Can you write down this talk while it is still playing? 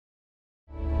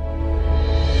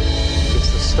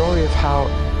how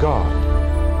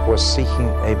God was seeking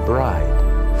a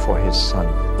bride for his son.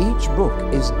 Each book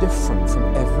is different from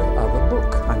every other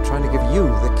book. I'm trying to give you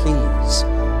the keys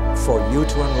for you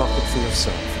to unlock it for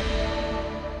yourself.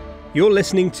 You're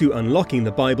listening to Unlocking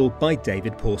the Bible by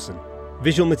David Pawson.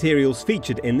 Visual materials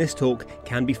featured in this talk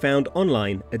can be found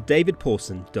online at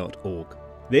davidpawson.org.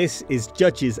 This is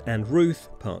Judges and Ruth,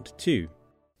 Part 2.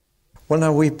 Well,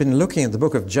 now we've been looking at the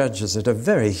book of Judges at a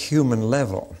very human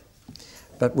level,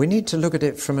 but we need to look at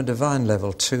it from a divine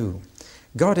level too.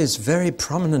 God is very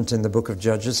prominent in the book of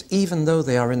Judges, even though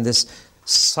they are in this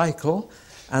cycle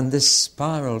and this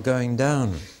spiral going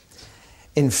down.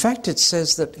 In fact, it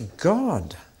says that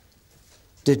God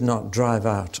did not drive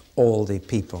out all the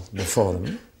people before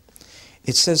them.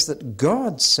 It says that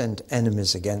God sent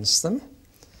enemies against them.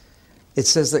 It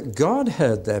says that God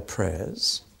heard their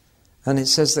prayers. And it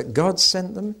says that God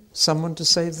sent them someone to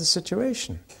save the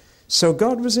situation. So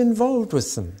God was involved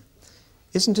with them.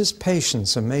 Isn't his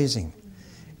patience amazing?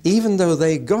 Even though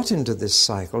they got into this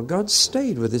cycle, God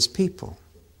stayed with his people.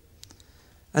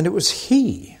 And it was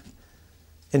he,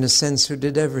 in a sense, who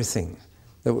did everything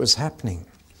that was happening.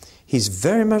 He's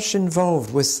very much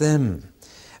involved with them.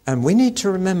 And we need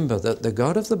to remember that the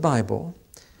God of the Bible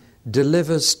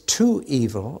delivers to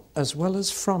evil as well as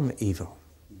from evil.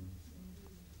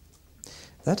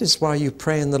 That is why you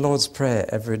pray in the Lord's Prayer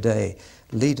every day,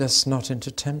 lead us not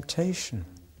into temptation.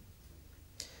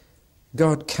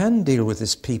 God can deal with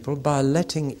his people by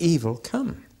letting evil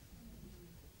come,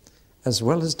 as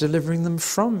well as delivering them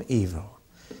from evil.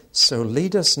 So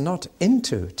lead us not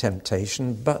into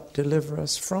temptation, but deliver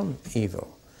us from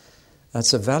evil.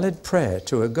 That's a valid prayer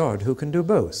to a God who can do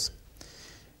both.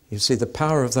 You see, the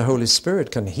power of the Holy Spirit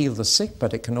can heal the sick,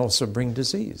 but it can also bring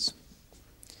disease.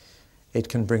 It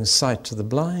can bring sight to the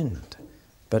blind,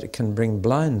 but it can bring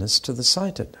blindness to the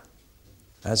sighted,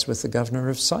 as with the governor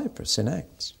of Cyprus in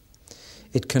Acts.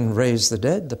 It can raise the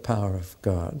dead, the power of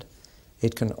God.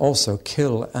 It can also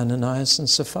kill Ananias and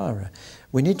Sapphira.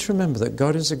 We need to remember that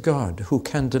God is a God who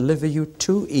can deliver you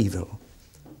to evil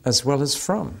as well as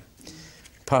from.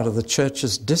 Part of the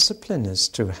church's discipline is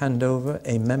to hand over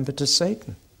a member to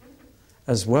Satan,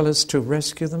 as well as to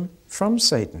rescue them from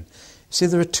Satan. See,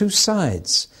 there are two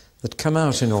sides that come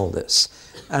out in all this.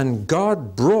 And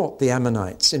God brought the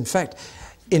Ammonites. In fact,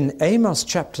 in Amos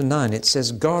chapter 9, it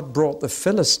says God brought the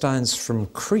Philistines from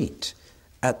Crete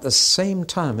at the same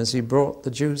time as he brought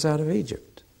the Jews out of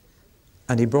Egypt.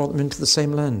 And he brought them into the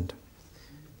same land.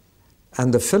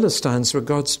 And the Philistines were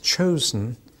God's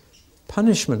chosen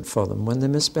punishment for them when they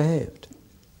misbehaved.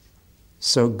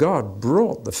 So God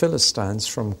brought the Philistines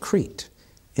from Crete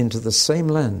into the same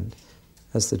land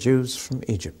as the Jews from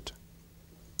Egypt.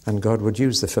 And God would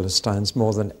use the Philistines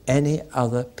more than any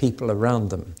other people around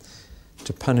them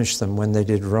to punish them when they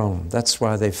did wrong. That's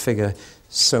why they figure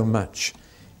so much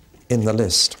in the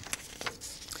list.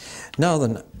 Now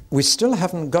then, we still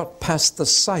haven't got past the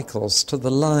cycles to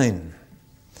the line.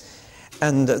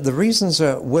 And the reasons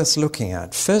are worth looking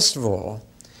at. First of all,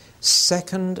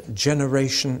 second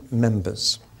generation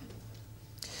members.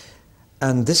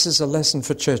 And this is a lesson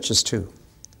for churches too.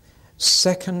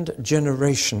 Second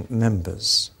generation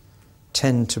members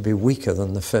tend to be weaker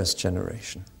than the first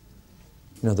generation.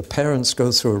 You know, the parents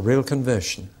go through a real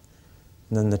conversion,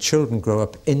 and then the children grow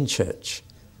up in church,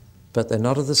 but they're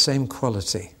not of the same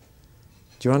quality.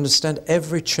 Do you understand?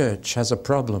 Every church has a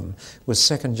problem with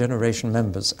second generation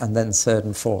members, and then third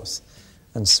and fourth,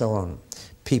 and so on.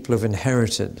 People who've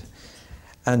inherited.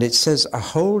 And it says a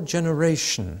whole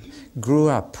generation grew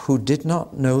up who did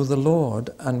not know the Lord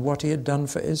and what he had done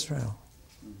for Israel.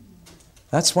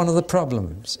 That's one of the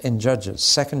problems in Judges,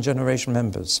 second generation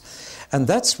members. And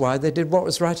that's why they did what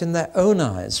was right in their own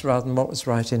eyes rather than what was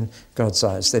right in God's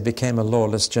eyes. They became a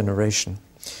lawless generation.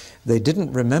 They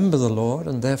didn't remember the Lord,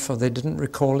 and therefore they didn't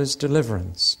recall his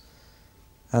deliverance.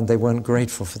 And they weren't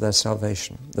grateful for their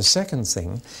salvation. The second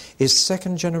thing is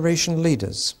second generation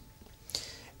leaders.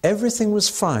 Everything was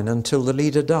fine until the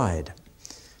leader died.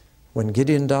 When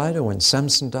Gideon died or when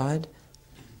Samson died,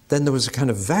 then there was a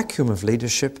kind of vacuum of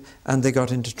leadership and they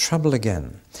got into trouble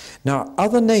again. Now,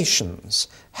 other nations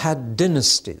had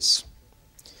dynasties.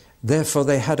 Therefore,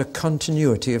 they had a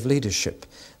continuity of leadership.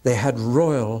 They had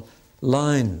royal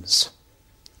lines.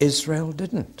 Israel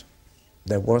didn't.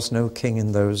 There was no king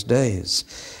in those days.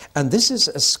 And this is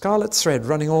a scarlet thread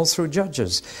running all through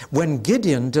Judges. When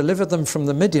Gideon delivered them from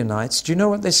the Midianites, do you know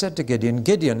what they said to Gideon?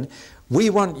 Gideon, we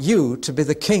want you to be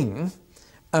the king,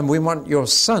 and we want your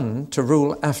son to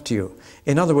rule after you.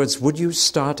 In other words, would you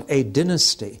start a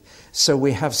dynasty so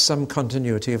we have some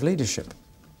continuity of leadership?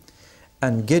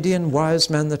 And Gideon, wise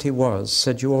man that he was,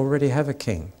 said, you already have a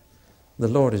king. The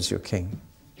Lord is your king.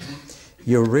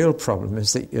 Your real problem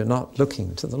is that you're not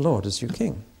looking to the Lord as your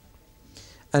king.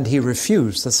 And he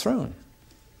refused the throne.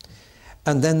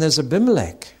 And then there's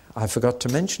Abimelech. I forgot to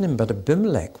mention him, but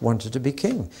Abimelech wanted to be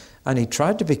king. And he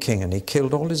tried to be king, and he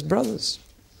killed all his brothers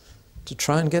to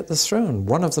try and get the throne.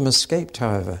 One of them escaped,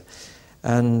 however.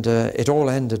 And it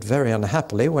all ended very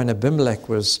unhappily when Abimelech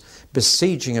was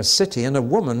besieging a city and a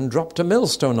woman dropped a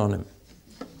millstone on him.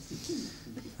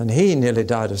 And he nearly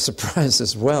died of surprise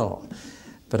as well.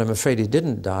 But I'm afraid he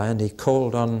didn't die, and he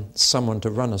called on someone to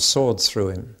run a sword through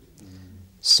him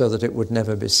so that it would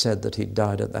never be said that he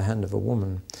died at the hand of a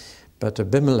woman. But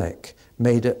Abimelech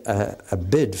made a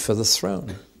bid for the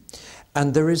throne.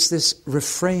 And there is this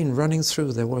refrain running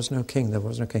through, there was no king, there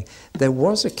was no king. There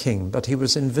was a king, but he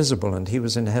was invisible and he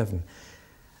was in heaven.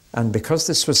 And because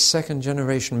this was second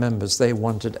generation members, they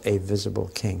wanted a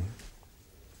visible king.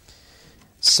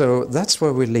 So that's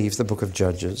where we leave the book of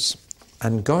Judges.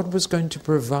 And God was going to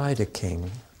provide a king.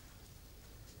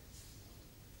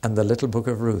 And the little book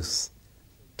of Ruth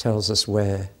tells us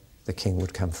where the king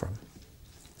would come from.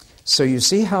 So you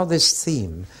see how this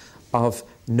theme of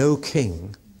no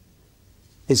king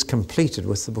is completed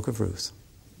with the book of Ruth.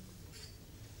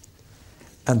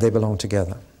 And they belong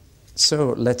together.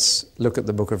 So let's look at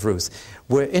the book of Ruth.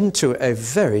 We're into a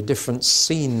very different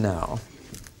scene now.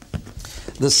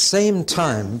 The same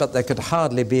time, but there could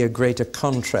hardly be a greater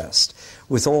contrast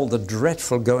with all the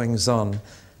dreadful goings-on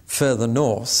further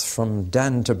north from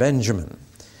Dan to Benjamin.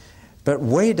 But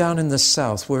way down in the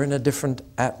south, we're in a different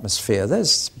atmosphere.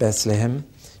 There's Bethlehem,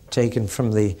 taken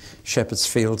from the shepherd's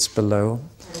fields below.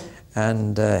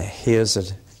 And here's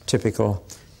a typical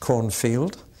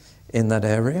cornfield in that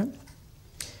area.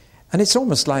 And it's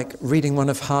almost like reading one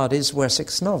of Hardy's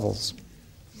Wessex novels,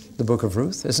 the Book of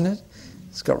Ruth, isn't it?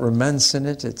 It's got romance in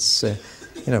it. It's,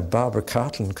 Barbara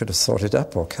Cartland could have thought it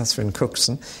up, or Catherine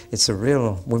Cookson. It's a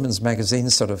real women's magazine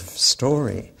sort of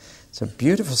story. It's a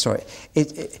beautiful story.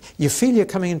 You feel you're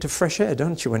coming into fresh air,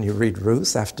 don't you, when you read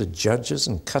Ruth after Judges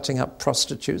and cutting up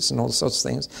prostitutes and all sorts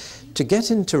of things. To get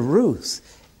into Ruth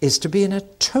is to be in a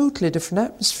totally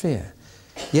different atmosphere.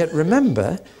 Yet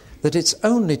remember that it's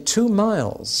only 2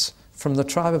 miles from the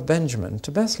tribe of Benjamin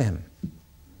to Bethlehem.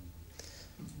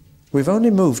 We've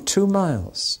only moved 2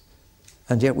 miles,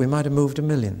 and yet we might have moved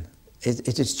 1,000,000.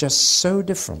 It is just so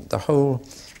different, the whole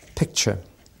picture.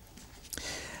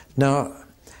 Now,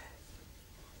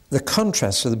 the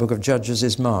contrast with the book of Judges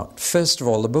is marked. First of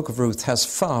all, the book of Ruth has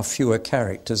far fewer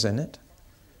characters in it.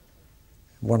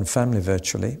 One family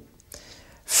virtually.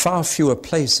 Far fewer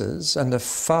places and a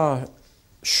far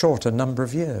shorter number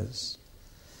of years.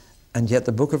 And yet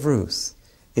the book of Ruth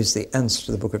is the answer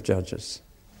to the book of Judges.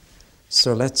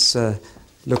 So let's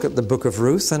look at the book of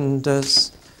Ruth and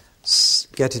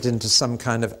get it into some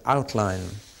kind of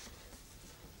outline.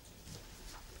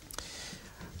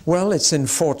 Well, it's in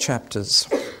 4 chapters,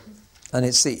 and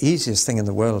it's the easiest thing in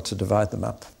the world to divide them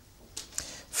up.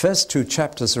 First 2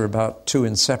 chapters are about 2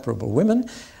 inseparable women,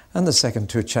 and the second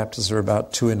 2 chapters are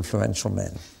about 2 influential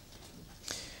men.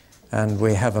 And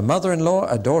we have a mother-in-law,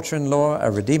 a daughter-in-law,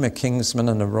 a redeemer kingsman,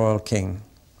 and a royal king.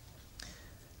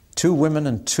 2 women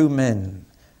and 2 men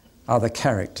are the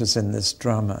characters in this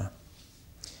drama.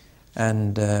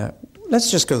 And let's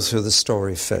just go through the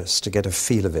story first to get a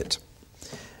feel of it.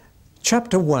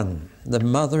 Chapter 1, the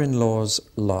mother-in-law's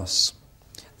loss.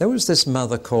 There was this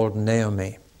mother called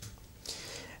Naomi,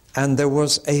 and there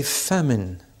was a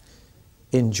famine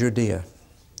in Judea.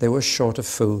 They were short of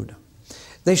food.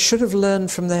 They should have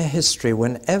learned from their history,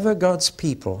 whenever God's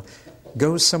people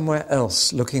go somewhere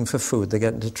else looking for food, they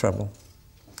get into trouble.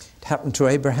 It happened to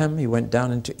Abraham, he went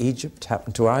down into Egypt. It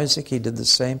happened to Isaac, he did the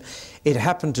same. It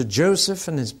happened to Joseph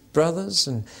and his brothers,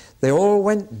 and they all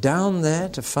went down there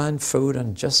to find food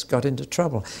and just got into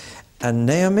trouble. And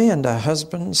Naomi and her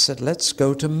husband said, let's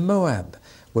go to Moab.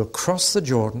 We'll cross the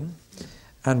Jordan,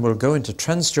 and we'll go into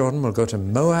Transjordan, we'll go to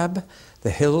Moab,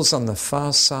 the hills on the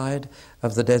far side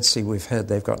of the Dead Sea. We've heard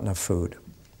they've got enough food.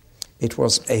 It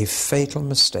was a fatal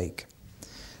mistake.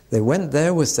 They went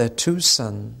there with their 2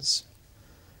 sons.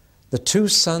 The 2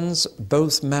 sons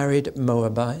both married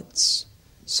Moabites,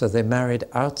 so they married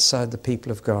outside the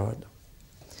people of God.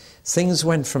 Things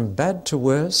went from bad to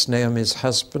worse. Naomi's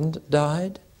husband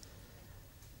died,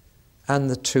 and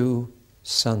the 2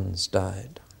 sons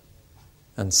died.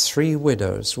 And 3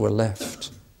 widows were left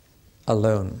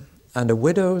alone. And a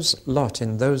widow's lot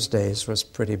in those days was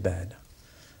pretty bad.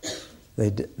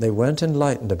 They weren't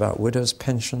enlightened about widows'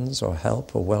 pensions or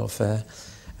help or welfare,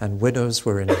 and widows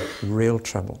were in real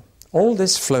trouble. All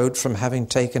this flowed from having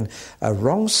taken a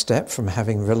wrong step, from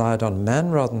having relied on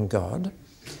man rather than God,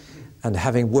 and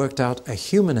having worked out a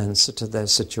human answer to their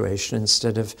situation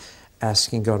instead of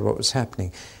asking God what was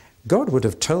happening. God would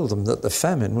have told them that the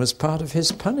famine was part of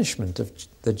his punishment of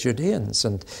the Judeans,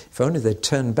 and if only they'd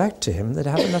turned back to him, they'd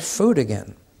have enough food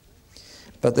again.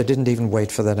 But they didn't even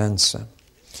wait for that answer.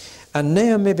 And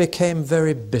Naomi became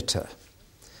very bitter.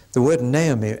 The word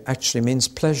Naomi actually means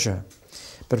pleasure.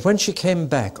 But when she came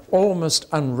back, almost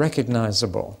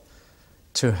unrecognizable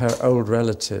to her old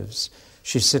relatives,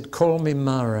 she said, "Call me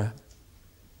Mara.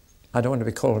 I don't want to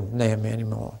be called Naomi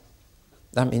anymore.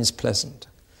 That means pleasant."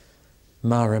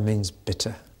 Mara means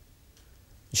bitter.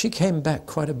 She came back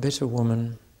quite a bitter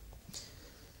woman.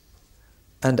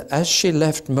 And as she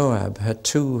left Moab, her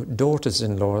 2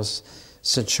 daughters-in-laws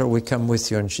said, "Shall we come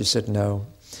with you?" And she said, "No.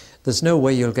 There's no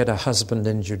way you'll get a husband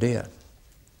in Judea,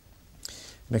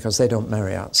 because they don't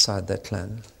marry outside their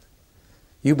clan.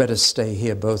 You better stay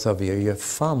here, both of you. You're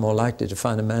far more likely to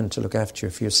find a man to look after you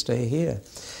if you stay here."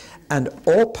 And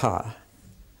Orpah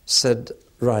said,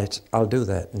 "Right, I'll do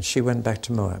that." And she went back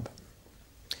to Moab.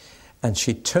 And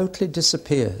she totally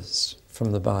disappears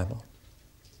from the Bible.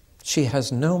 She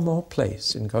has no more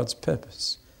place in God's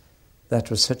purpose. That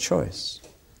was her choice.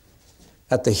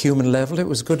 At the human level, it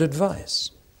was good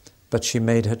advice. But she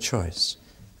made her choice,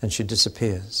 and she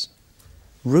disappears.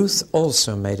 Ruth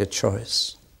also made a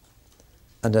choice,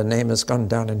 and her name has gone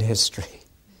down in history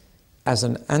as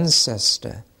an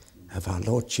ancestor of our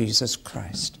Lord Jesus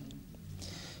Christ.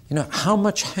 You know, how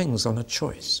much hangs on a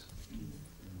choice?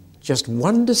 Just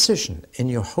one decision in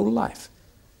your whole life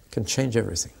can change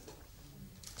everything.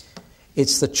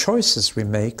 It's the choices we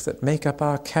make that make up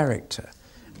our character.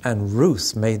 And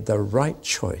Ruth made the right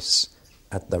choice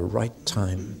at the right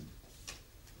time.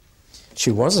 She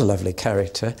was a lovely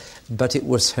character, but it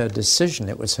was her decision,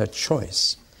 it was her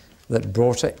choice that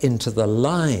brought her into the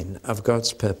line of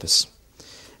God's purpose.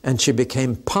 And she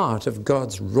became part of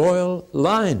God's royal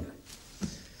line.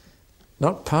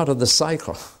 Not part of the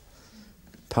cycle,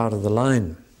 part of the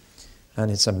line.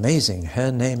 And it's amazing,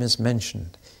 her name is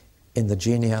mentioned in the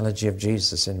genealogy of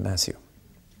Jesus in Matthew.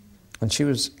 And she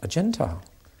was a Gentile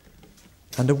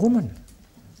and a woman.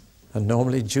 And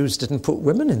normally Jews didn't put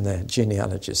women in their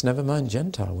genealogies, never mind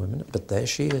Gentile women, but there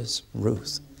she is,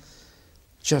 Ruth.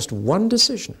 Just one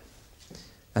decision,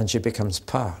 and she becomes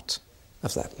part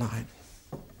of that line.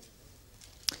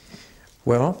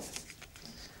 Well,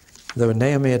 though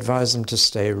Naomi advised them to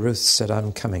stay, Ruth said,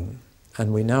 "I'm coming."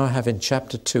 And we now have in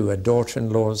chapter 2 a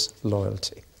daughter-in-law's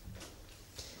loyalty.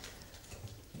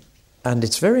 And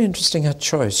it's very interesting, her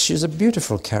choice. She's a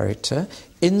beautiful character,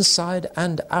 inside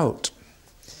and out.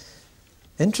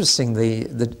 Interesting,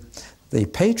 the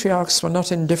patriarchs were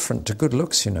not indifferent to good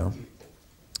looks, you know.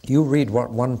 You read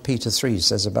what 1 Peter 3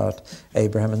 says about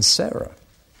Abraham and Sarah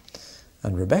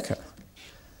and Rebecca.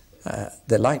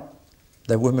 They like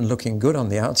their women looking good on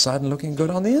the outside and looking good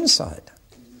on the inside.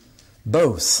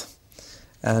 Both.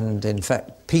 And in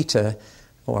fact, Peter,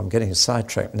 I'm getting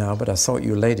sidetracked now, but I thought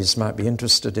you ladies might be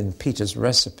interested in Peter's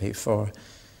recipe for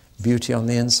beauty on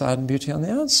the inside and beauty on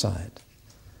the outside.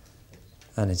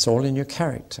 And it's all in your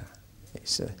character.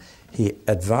 He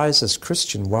advises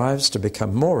Christian wives to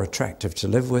become more attractive to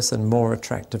live with and more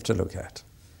attractive to look at.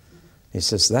 He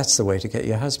says that's the way to get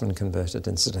your husband converted,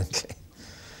 incidentally.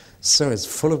 So it's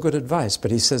full of good advice,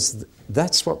 but he says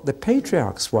that's what the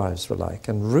patriarchs' wives were like.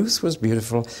 And Ruth was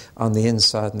beautiful on the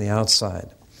inside and the outside.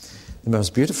 The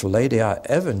most beautiful lady I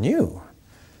ever knew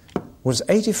was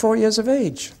 84 years of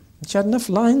age. She had enough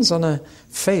lines on her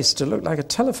face to look like a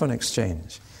telephone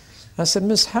exchange. I said,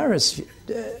 "Miss Harris,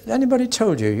 anybody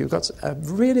told you you've got a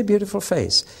really beautiful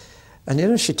face?" And you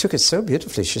know, she took it so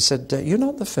beautifully. She said, "You're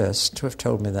not the first to have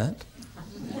told me that."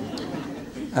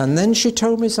 And then she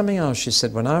told me something else. She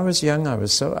said, "When I was young, I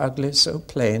was so ugly, so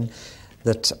plain,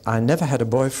 that I never had a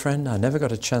boyfriend. I never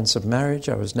got a chance of marriage.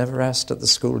 I was never asked at the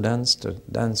school dance to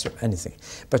dance or anything."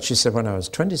 But she said, "When I was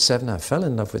 27, I fell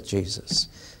in love with Jesus."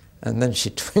 And then she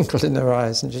twinkled in her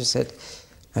eyes and she said,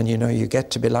 "And you know, you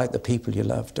get to be like the people you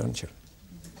love, don't you?"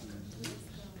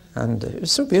 And it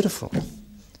was so beautiful.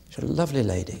 She's a lovely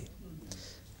lady.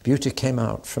 Beauty came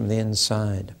out from the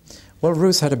inside. Well,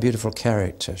 Ruth had a beautiful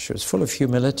character. She was full of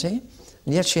humility,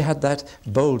 and yet she had that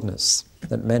boldness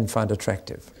that men find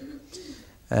attractive.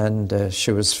 And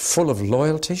she was full of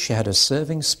loyalty. She had a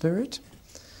serving spirit,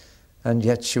 and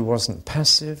yet she wasn't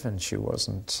passive, and she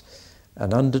wasn't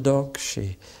an underdog.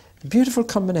 Beautiful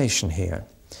combination here.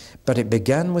 But it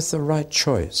began with the right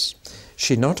choice.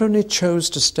 She not only chose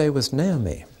to stay with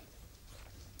Naomi,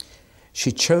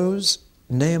 she chose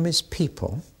Naomi's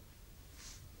people,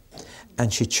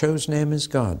 and she chose Naomi's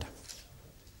God.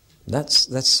 That's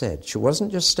said. She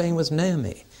wasn't just staying with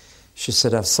Naomi. She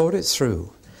said, "I've thought it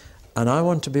through. and I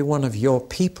want to be one of your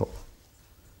people,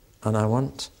 and I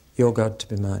want your God to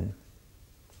be mine.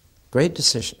 Great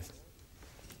decision.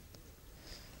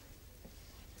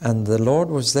 And the Lord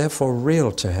was therefore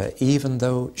real to her, even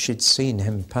though she'd seen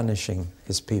him punishing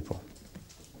his people.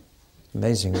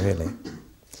 Amazing, really.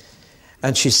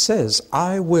 And she says,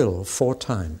 I will 4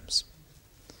 times.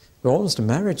 We're almost a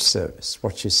marriage service,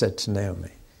 what she said to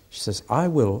Naomi. She says, I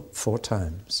will 4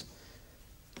 times.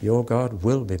 Your God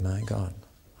will be my God.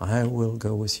 I will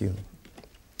go with you.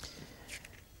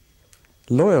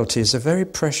 Loyalty is a very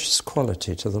precious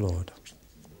quality to the Lord.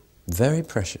 Very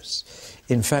precious.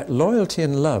 In fact, loyalty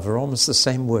and love are almost the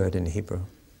same word in Hebrew.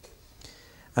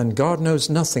 And God knows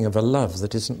nothing of a love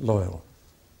that isn't loyal.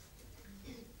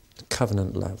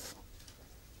 Covenant love.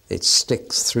 It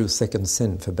sticks through thick and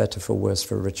thin, for better, for worse,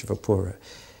 for richer, for poorer.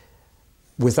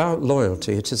 Without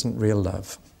loyalty, it isn't real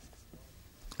love.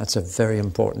 That's a very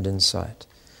important insight.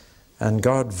 And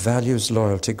God values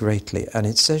loyalty greatly. And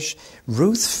it says,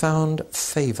 Ruth found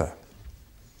favor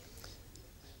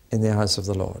in the eyes of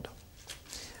the Lord.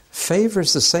 Favor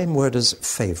is the same word as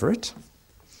favorite.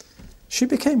 She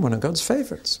became one of God's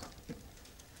favorites.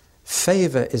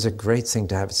 Favor is a great thing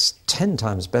to have. It's 10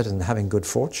 times better than having good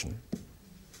fortune.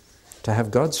 To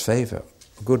have God's favor,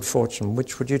 good fortune,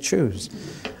 which would you choose?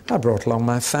 I brought along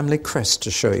my family crest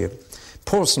to show you.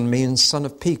 Pawson means son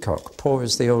of peacock. Paw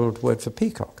is the old word for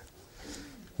peacock.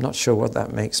 I'm not sure what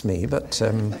that makes me, but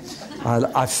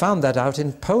I found that out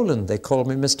in Poland. They called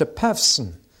me Mr.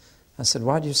 Pawson. I said,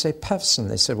 why do you say Pawson?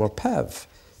 They said, well, Pav,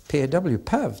 P-A-W,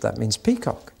 Pav, that means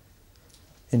peacock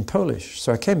in Polish.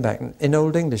 So I came back, and in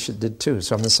Old English it did too,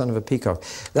 so I'm the son of a peacock.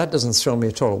 That doesn't thrill me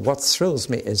at all. What thrills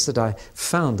me is that I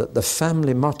found that the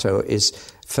family motto is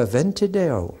Favente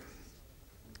Deo,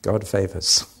 God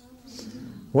favors.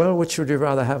 Well, which would you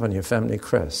rather have on your family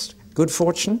crest? Good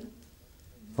fortune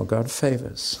or God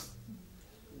favors?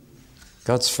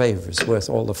 God's favor is worth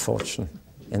all the fortune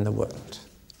in the world.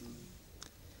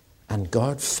 And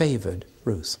God favored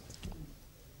Ruth.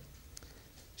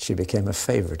 She became a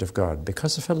favorite of God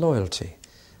because of her loyalty,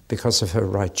 because of her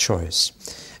right choice.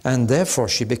 And therefore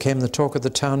she became the talk of the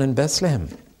town in Bethlehem.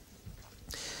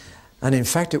 And in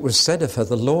fact it was said of her,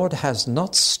 the Lord has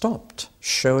not stopped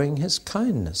showing his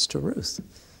kindness to Ruth.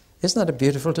 Isn't that a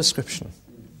beautiful description?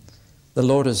 The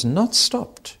Lord has not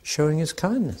stopped showing his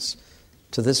kindness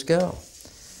to this girl.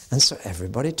 And so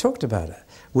everybody talked about her.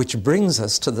 Which brings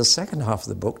us to the second half of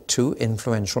the book, 2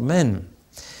 influential men.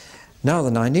 Now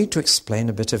then, I need to explain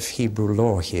a bit of Hebrew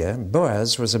law here.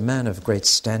 Boaz was a man of great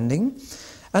standing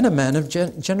and a man of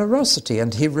generosity,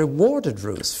 and he rewarded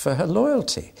Ruth for her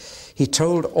loyalty. He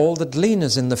told all the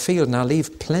gleaners in the field, now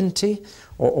leave plenty,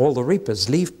 or all the reapers,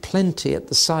 leave plenty at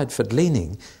the side for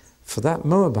gleaning for that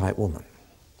Moabite woman.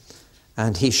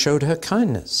 And he showed her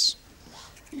kindness.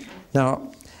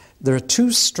 Now, there are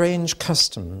 2 strange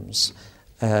customs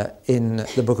in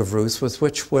the book of Ruth with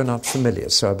which we're not familiar,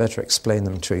 so I better explain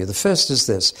them to you. The first is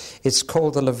this. It's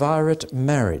called the Levirate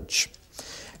marriage.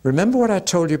 Remember what I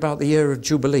told you about the year of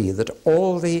Jubilee, that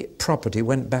all the property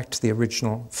went back to the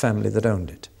original family that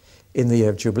owned it in the year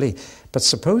of Jubilee. But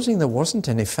supposing there wasn't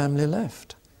any family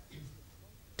left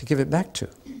to give it back to.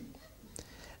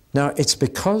 Now, it's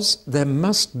because there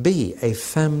must be a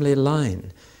family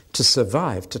line to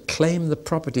survive, to claim the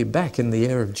property back in the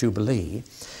year of Jubilee,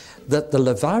 that the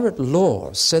Levirate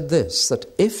law said this, that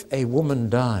if a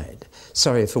woman's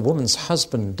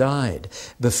husband died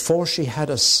before she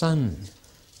had a son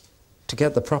to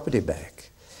get the property back,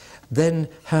 then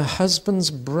her husband's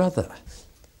brother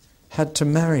had to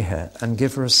marry her and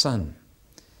give her a son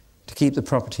to keep the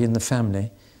property in the family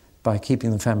by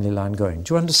keeping the family line going.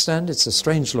 Do you understand? It's a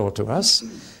strange law to us,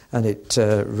 and it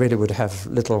really would have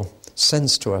little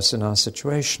sense to us in our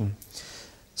situation.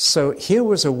 So here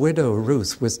was a widow,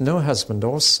 Ruth, with no husband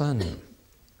or son.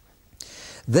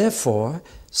 Therefore,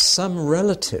 some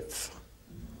relative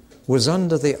was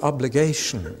under the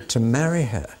obligation to marry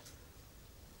her,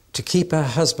 to keep her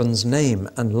husband's name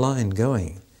and line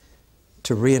going,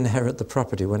 to re-inherit the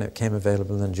property when it came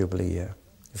available in Jubilee year.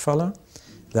 You follow?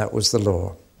 That was the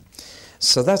law.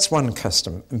 So that's one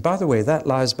custom. And by the way, that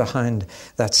lies behind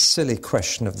that silly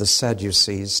question of the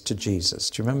Sadducees to Jesus.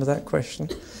 Do you remember that question?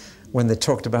 When they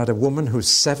talked about a woman whose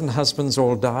 7 husbands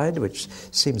all died, which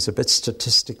seems a bit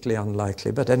statistically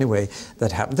unlikely, but anyway,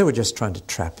 that happened. They were just trying to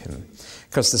trap him,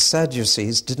 because the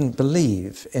Sadducees didn't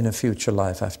believe in a future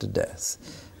life after death.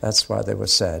 That's why they were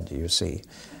sad, you see.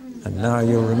 And now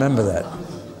you'll remember that.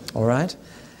 All right?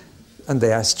 And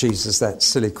they asked Jesus that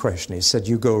silly question. He said,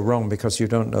 you go wrong because you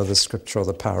don't know the Scripture or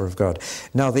the power of God.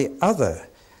 Now the other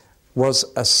was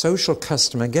a social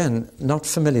custom, again, not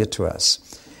familiar to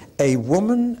us. A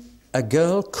woman a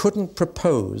girl couldn't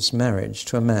propose marriage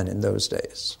to a man in those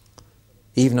days.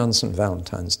 Even on St.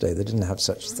 Valentine's Day, they didn't have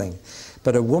such a thing.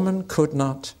 But a woman could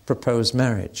not propose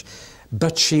marriage.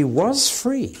 But she was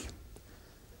free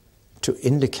to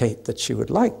indicate that she would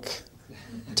like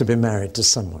to be married to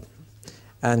someone.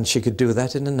 And she could do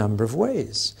that in a number of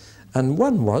ways. And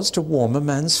one was to warm a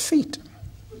man's feet,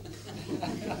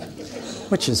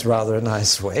 which is rather a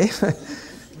nice way.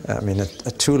 I mean,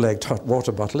 a two-legged hot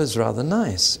water bottle is rather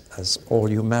nice, as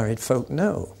all you married folk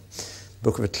know. The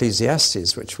book of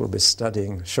Ecclesiastes, which we'll be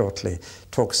studying shortly,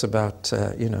 talks about,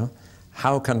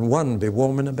 how can one be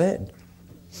warm in a bed?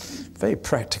 Very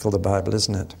practical, the Bible,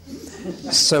 isn't it?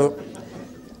 So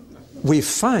we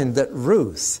find that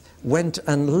Ruth went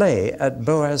and lay at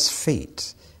Boaz's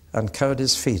feet and covered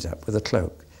his feet up with a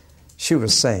cloak. She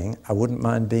was saying, I wouldn't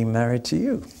mind being married to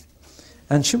you.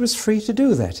 And she was free to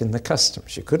do that in the custom.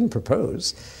 She couldn't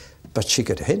propose, but she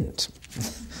could hint,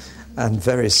 and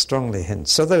very strongly hint.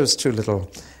 So those two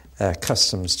little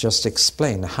customs just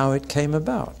explain how it came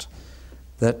about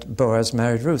that Boaz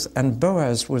married Ruth. And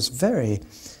Boaz was very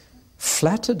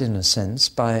flattered, in a sense,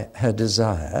 by her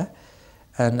desire,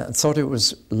 and thought it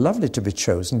was lovely to be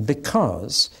chosen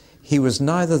because he was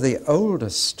neither the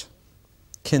oldest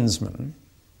kinsman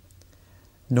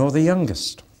nor the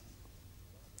youngest.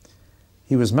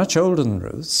 He was much older than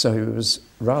Ruth, so he was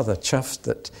rather chuffed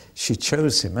that she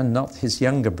chose him and not his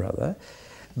younger brother.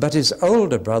 But his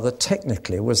older brother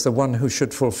technically was the one who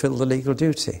should fulfill the legal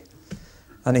duty.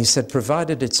 And he said,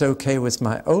 provided it's okay with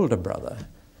my older brother,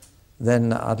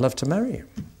 then I'd love to marry you.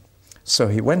 So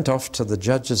he went off to the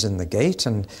judges in the gate,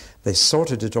 and they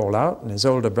sorted it all out, and his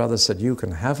older brother said, you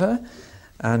can have her,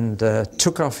 and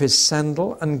took off his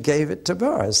sandal and gave it to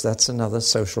Boaz. That's another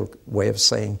social way of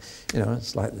saying,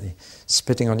 it's like the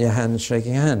spitting on your hand,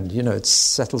 shaking your hand. It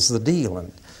settles the deal,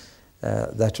 and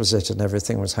that was it, and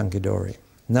everything was hunky-dory.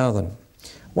 Now then,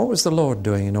 what was the Lord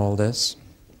doing in all this?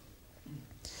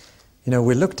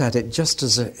 We looked at it just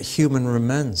as a human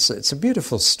romance. It's a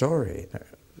beautiful story.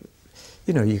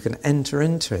 You can enter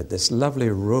into it, this lovely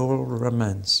rural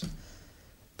romance.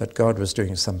 But God was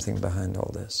doing something behind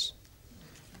all this.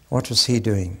 What was he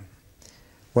doing?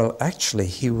 Well, actually,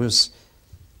 he was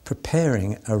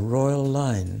preparing a royal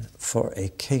line for a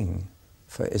king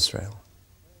for Israel.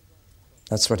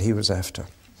 That's what he was after.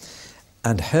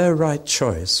 And her right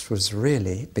choice was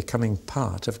really becoming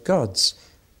part of God's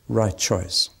right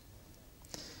choice.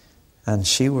 And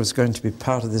she was going to be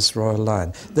part of this royal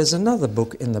line. There's another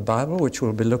book in the Bible which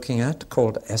we'll be looking at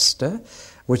called Esther,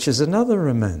 which is another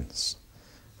romance.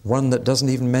 One that doesn't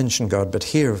even mention God, but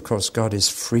here, of course, God is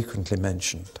frequently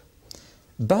mentioned.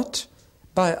 But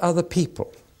by other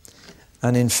people.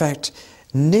 And in fact,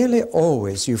 nearly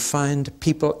always you find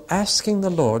people asking the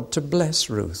Lord to bless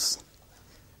Ruth.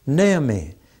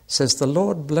 Naomi says, the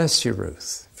Lord bless you,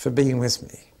 Ruth, for being with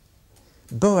me.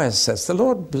 Boaz says, the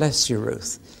Lord bless you,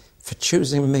 Ruth, for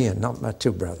choosing me and not my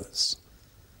two brothers.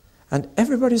 And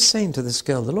everybody's saying to this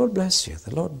girl, the Lord bless you,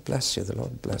 the Lord bless you, the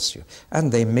Lord bless you.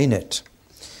 And they mean it.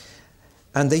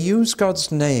 And they use God's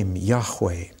name,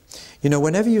 Yahweh.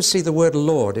 Whenever you see the word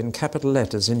Lord in capital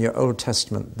letters in your Old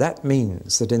Testament, that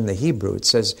means that in the Hebrew it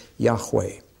says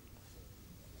Yahweh.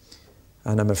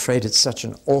 And I'm afraid it's such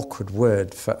an awkward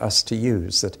word for us to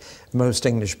use that most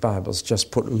English Bibles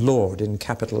just put Lord in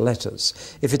capital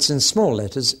letters. If it's in small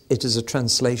letters, it is a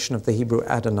translation of the Hebrew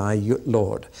Adonai,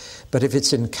 Lord. But if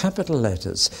it's in capital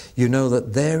letters, you know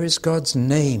that there is God's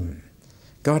name.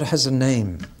 God has a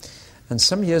name. And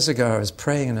some years ago I was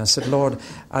praying and I said, Lord,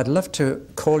 I'd love to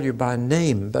call you by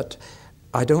name, but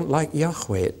I don't like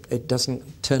Yahweh. It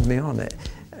doesn't turn me on.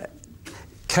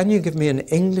 Can you give me an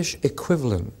English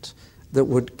equivalent that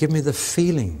would give me the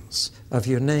feelings of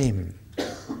your name?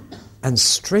 And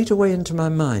straight away into my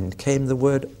mind came the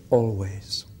word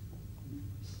always.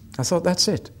 I thought, that's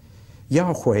it.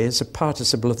 Yahweh is a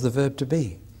participle of the verb to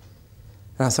be.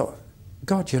 And I thought,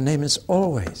 God, your name is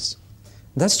always.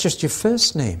 That's just your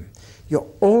first name. You're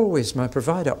always my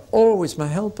provider, always my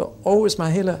helper, always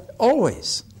my healer,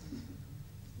 always.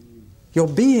 Your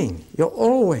being, you're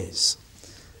always.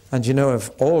 And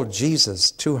of all Jesus'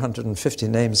 250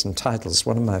 names and titles,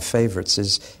 one of my favorites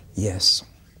is Yes.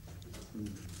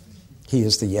 He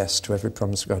is the yes to every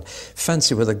promise of God.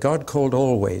 Fancy with a God called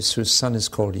Always, whose son is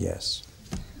called Yes.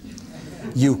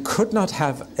 You could not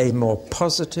have a more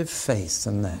positive faith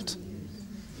than that.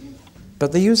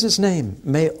 But they use his name,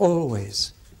 may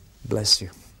always bless you.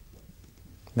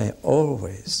 May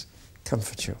always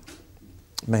comfort you.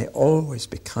 May always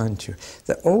be kind to you.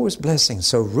 They're always blessing.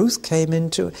 So Ruth came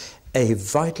into a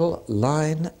vital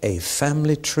line, a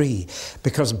family tree,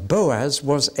 because Boaz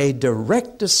was a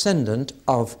direct descendant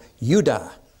of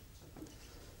Judah,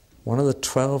 one of the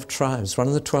 12 tribes, one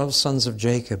of the 12 sons of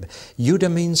Jacob. Judah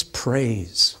means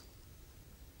praise.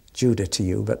 Judah to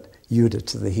you, but Judah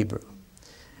to the Hebrew.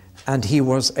 And he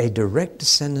was a direct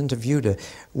descendant of Judah,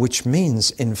 which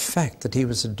means, in fact, that he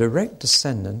was a direct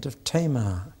descendant of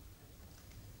Tamar.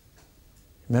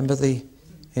 Remember the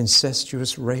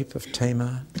incestuous rape of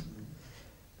Tamar?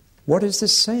 What is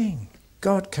this saying?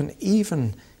 God can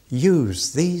even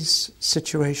use these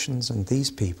situations and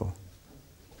these people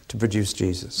to produce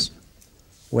Jesus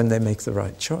when they make the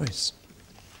right choice.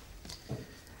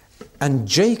 And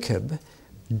Jacob,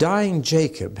 dying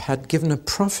Jacob, had given a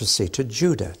prophecy to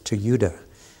Judah.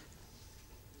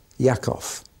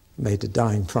 Yaakov made a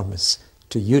dying promise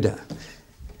to Judah.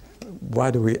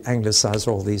 Why do we anglicize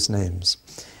all these names?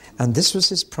 And this was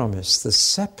his promise: the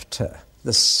scepter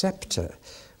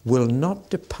will not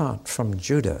depart from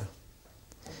Judah,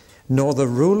 nor the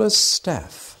ruler's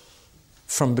staff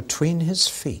from between his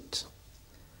feet,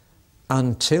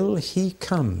 until he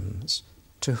comes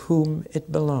to whom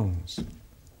it belongs.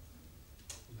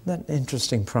 That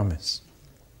interesting promise.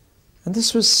 And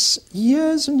this was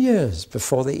years and years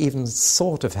before they even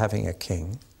thought of having a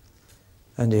king.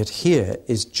 And yet here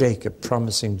is Jacob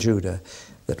promising Judah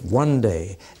that one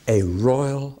day a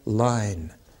royal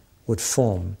line would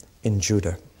form in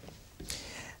Judah.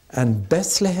 And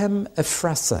Bethlehem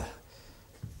Ephrathah,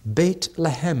 Beit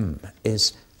Lehem,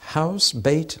 is house,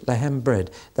 Beit Lehem, bread,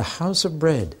 the house of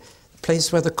bread, the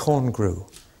place where the corn grew.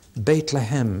 Beit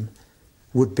Lehem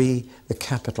would be the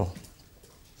capital.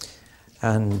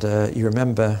 And you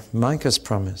remember Micah's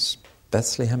promise,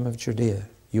 Bethlehem of Judea,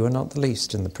 you are not the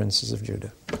least in the princes of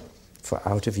Judah, for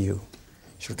out of you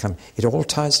shall come. It all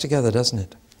ties together, doesn't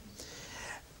it?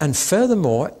 And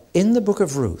furthermore, in the book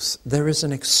of Ruth, there is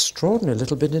an extraordinary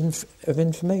little bit of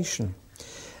information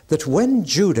that when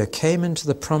Judah came into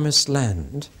the promised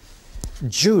land,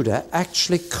 Judah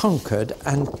actually conquered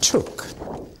and took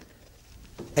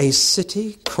a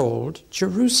city called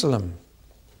Jerusalem,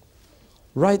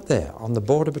 right there on the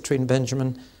border between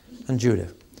Benjamin and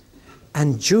Judah.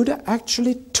 And Judah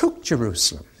actually took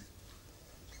Jerusalem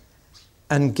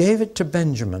and gave it to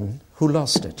Benjamin, who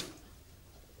lost it.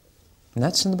 And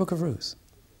that's in the book of Ruth.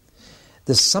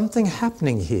 There's something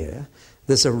happening here.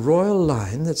 There's a royal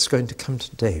line that's going to come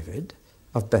to David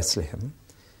of Bethlehem,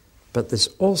 but there's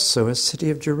also a city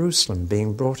of Jerusalem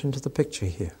being brought into the picture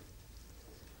here,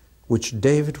 which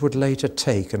David would later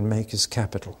take and make his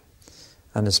capital,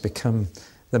 and has become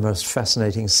the most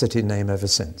fascinating city name ever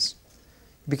since.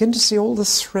 You begin to see all the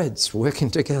threads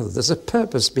working together. There's a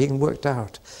purpose being worked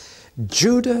out.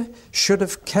 Judah should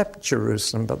have kept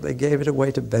Jerusalem, but they gave it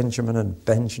away to Benjamin, and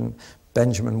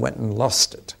Benjamin went and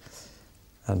lost it.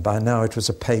 And by now it was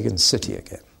a pagan city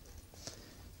again.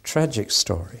 Tragic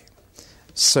story.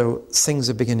 So things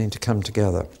are beginning to come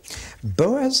together.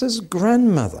 Boaz's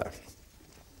grandmother,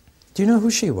 do you know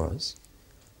who she was?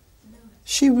 No.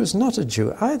 She was not a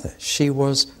Jew either. She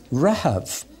was Rahab,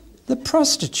 the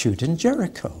prostitute in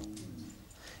Jericho.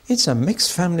 It's a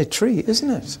mixed family tree, isn't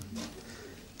it?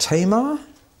 Tamar,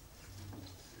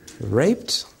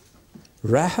 raped.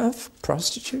 Rahab,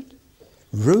 prostitute.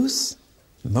 Ruth,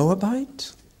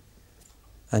 Moabite.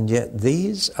 And yet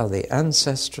these are the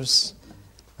ancestors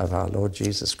of our Lord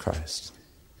Jesus Christ.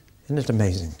 Isn't it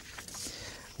amazing?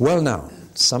 Well now,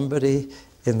 somebody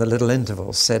in the little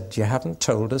interval said, you haven't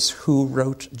told us who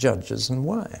wrote Judges and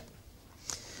why.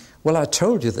 Well, I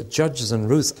told you that Judges and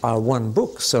Ruth are one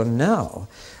book, so now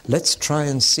let's try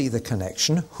and see the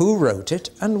connection, who wrote it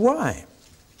and why.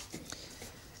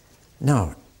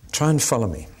 Now, try and follow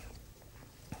me.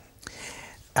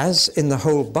 As in the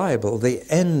whole Bible, the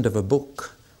end of a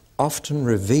book often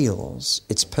reveals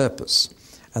its purpose.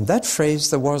 And that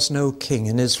phrase, there was no king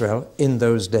in Israel in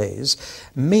those days,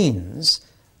 means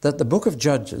that the book of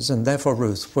Judges, and therefore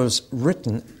Ruth, was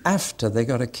written after they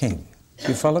got a king. Do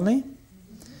you follow me?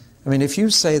 I mean, if you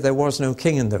say there was no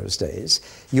king in those days,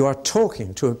 you are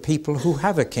talking to a people who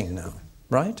have a king now,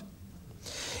 right?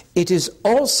 It is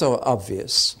also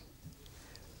obvious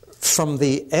from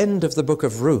the end of the book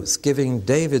of Ruth, giving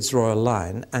David's royal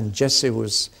line, and Jesse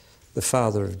was the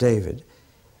father of David,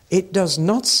 it does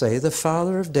not say the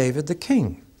father of David the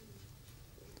king,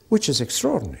 which is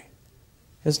extraordinary,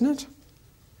 isn't it?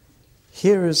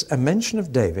 Here is a mention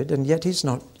of David, and yet he's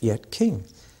not yet king.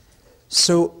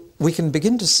 So we can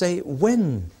begin to say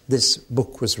when this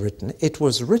book was written. It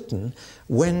was written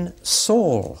when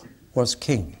Saul was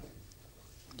king.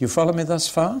 Do you follow me thus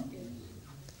far?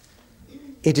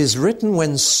 It is written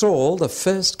when Saul, the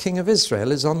first king of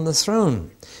Israel, is on the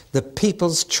throne, the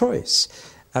people's choice.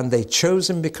 And they chose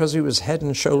him because he was head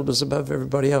and shoulders above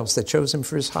everybody else. They chose him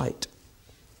for his height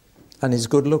and his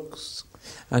good looks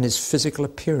and his physical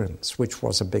appearance, which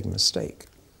was a big mistake.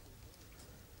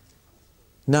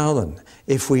 Now then,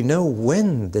 if we know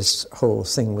when this whole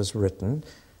thing was written,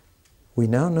 we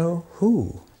now know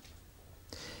who.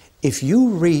 If you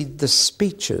read the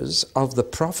speeches of the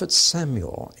prophet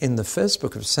Samuel in the first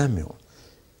book of Samuel,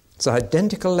 it's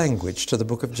identical language to the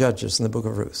book of Judges and the book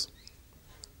of Ruth.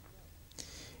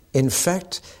 In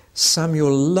fact,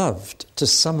 Samuel loved to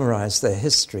summarize their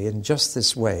history in just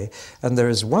this way, and there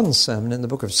is one sermon in the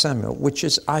book of Samuel which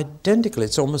is identical.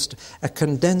 It's almost a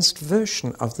condensed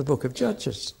version of the book of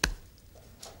Judges.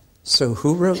 So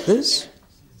who wrote this?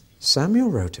 Samuel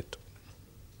wrote it.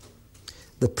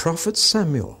 The prophet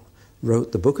Samuel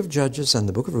wrote the book of Judges and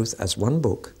the book of Ruth as one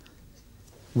book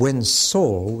when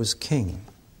Saul was king.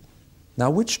 Now,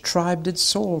 which tribe did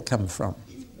Saul come from?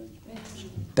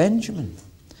 Benjamin.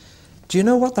 Do you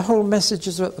know what the whole message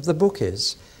of the book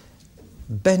is?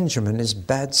 Benjamin is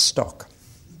bad stock.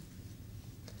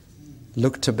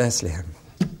 Look to Bethlehem.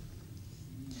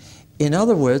 In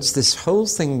other words, this whole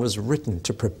thing was written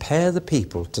to prepare the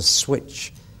people to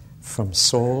switch from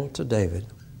Saul to David.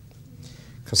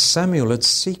 Because Samuel had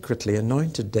secretly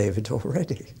anointed David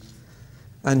already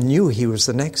and knew he was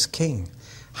the next king.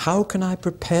 How can I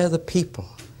prepare the people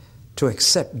to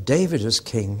accept David as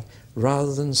king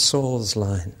rather than Saul's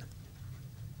line?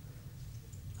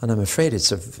 And I'm afraid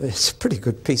it's a pretty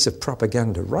good piece of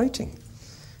propaganda writing.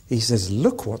 He says,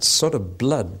 look what sort of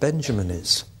blood Benjamin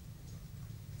is.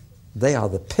 They are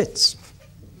the pits.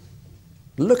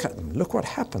 Look at them. Look what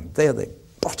happened. They are the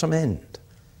bottom end.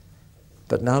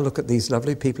 But now look at these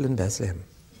lovely people in Bethlehem.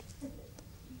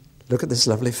 Look at this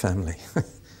lovely family.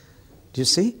 Do you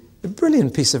see? A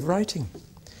brilliant piece of writing.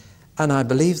 And I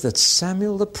believe that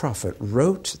Samuel the prophet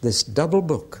wrote this double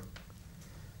book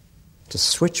to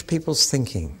switch people's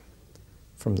thinking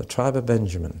from the tribe of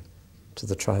Benjamin to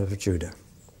the tribe of Judah,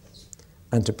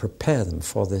 and to prepare them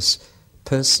for this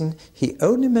person he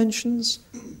only mentions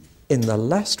in the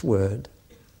last word,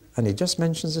 and he just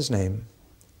mentions his name.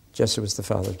 Jesse was the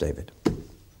father of David.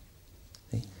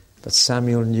 But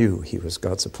Samuel knew he was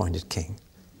God's appointed king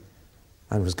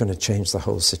and was going to change the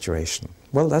whole situation.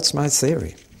 Well, that's my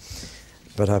theory.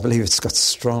 But I believe it's got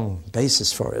strong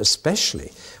basis for it,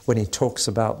 especially when he talks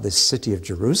about this city of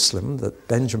Jerusalem that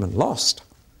Benjamin lost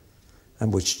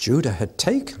and which Judah had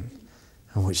taken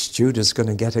and which Judah's going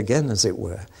to get again, as it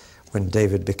were, when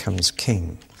David becomes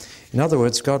king. In other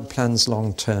words, God plans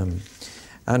long term.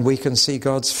 And we can see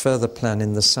God's further plan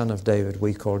in the son of David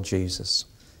we call Jesus.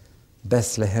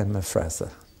 Bethlehem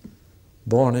Ephrathah,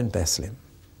 born in Bethlehem.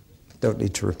 Don't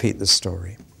need to repeat the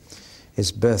story.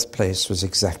 His birthplace was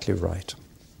exactly right.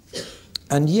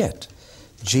 And yet,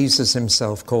 Jesus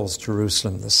himself calls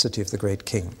Jerusalem the city of the great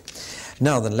king.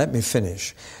 Now then, let me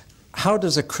finish. How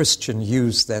does a Christian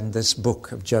use then this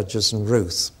book of Judges and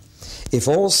Ruth? If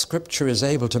all Scripture is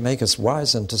able to make us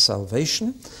wise unto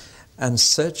salvation, and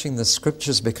searching the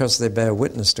Scriptures because they bear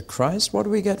witness to Christ, what do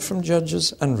we get from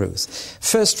Judges and Ruth?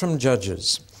 First, from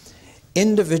Judges,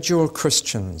 individual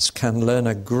Christians can learn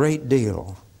a great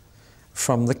deal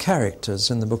from the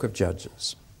characters in the book of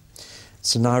Judges.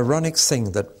 It's an ironic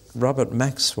thing that Robert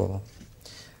Maxwell,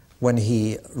 when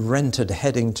he rented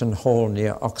Headington Hall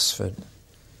near Oxford,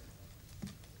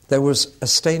 there was a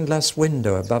stained glass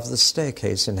window above the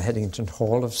staircase in Headington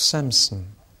Hall of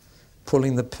Samson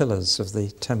pulling the pillars of the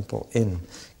temple in,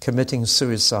 committing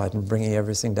suicide and bringing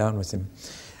everything down with him.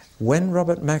 When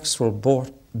Robert Maxwell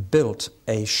built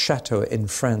a chateau in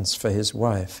France for his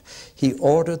wife, he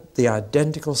ordered the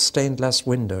identical stained glass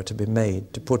window to be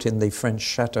made to put in the French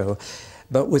chateau,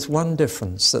 but with one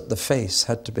difference, that the face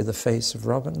had to be the face of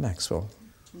Robert Maxwell,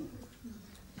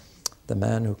 the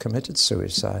man who committed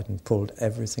suicide and pulled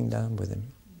everything down with him.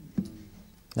 Isn't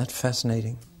that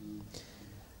fascinating?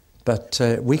 But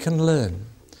we can learn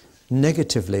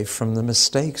negatively from the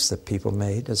mistakes that people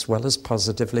made, as well as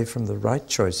positively from the right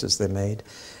choices they made.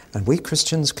 And we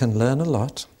Christians can learn a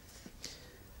lot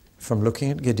from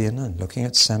looking at Gideon and looking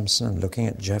at Samson and looking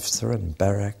at Jephthah and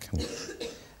Barak. And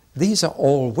these are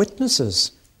all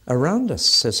witnesses around us,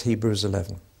 says Hebrews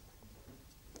 11.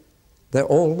 They're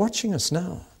all watching us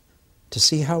now to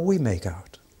see how we make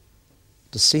out,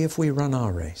 to see if we run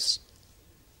our race.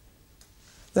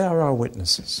 They are our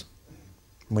witnesses.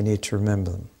 We need to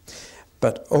remember them.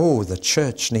 But, the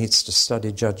church needs to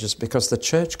study Judges, because the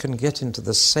church can get into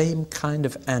the same kind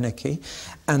of anarchy,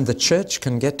 and the church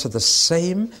can get to the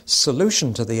same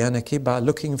solution to the anarchy by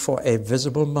looking for a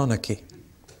visible monarchy.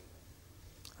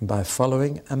 and by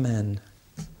following a man,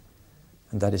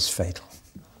 and that is fatal.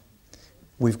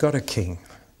 We've got a king,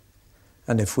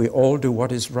 and if we all do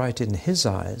what is right in his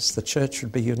eyes, the church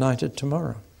would be united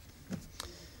tomorrow.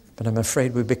 But I'm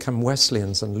afraid we become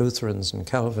Wesleyans and Lutherans and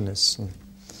Calvinists, and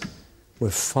we're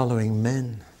following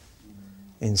men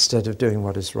instead of doing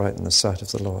what is right in the sight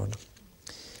of the Lord.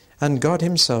 And God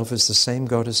himself is the same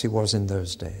God as he was in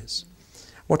those days.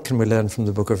 What can we learn from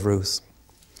the book of Ruth?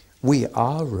 We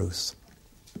are Ruth.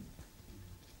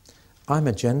 I'm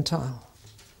a Gentile,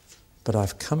 but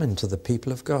I've come into the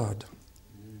people of God.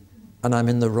 And I'm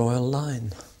in the royal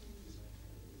line.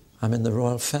 I'm in the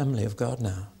royal family of God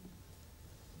now.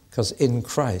 Because in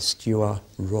Christ you are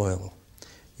royal.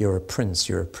 You're a prince,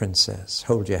 you're a princess.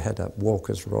 Hold your head up, walk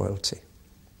as royalty.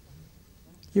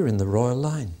 You're in the royal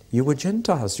line. You were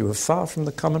Gentiles. You were far from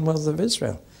the commonwealth of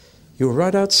Israel. You were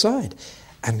right outside.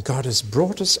 And God has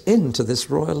brought us into this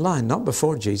royal line, not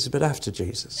before Jesus, but after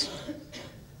Jesus.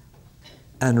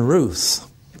 And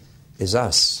Ruth is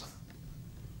us.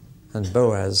 And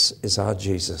Boaz is our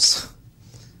Jesus.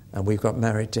 And we've got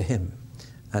married to him.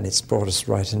 And it's brought us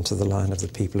right into the line of the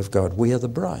people of God. We are the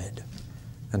bride,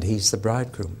 and he's the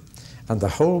bridegroom. And the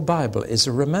whole Bible is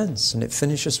a romance, and it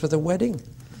finishes with a wedding.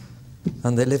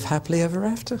 And they live happily ever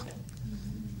after.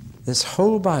 This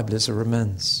whole Bible is a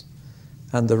romance.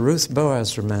 And the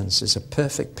Ruth-Boaz romance is a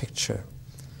perfect picture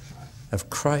of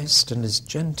Christ and his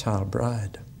Gentile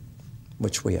bride,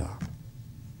 which we are.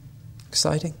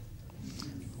 Exciting?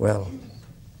 Well,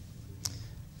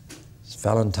 it's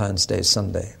Valentine's Day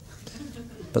Sunday.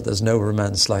 But there's no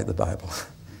romance like the Bible.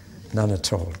 None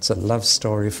at all. It's a love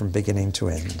story from beginning to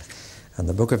end. And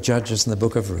the book of Judges and the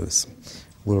book of Ruth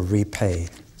will repay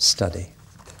study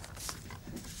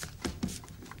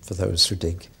for those who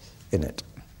dig in it.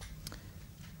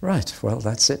 Right, well,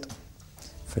 that's it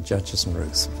for Judges and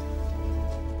Ruth.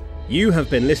 You have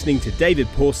been listening to David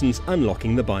Pawson's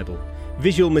Unlocking the Bible.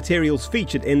 Visual materials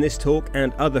featured in this talk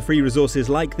and other free resources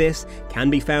like this can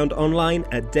be found online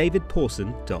at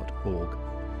davidpawson.org.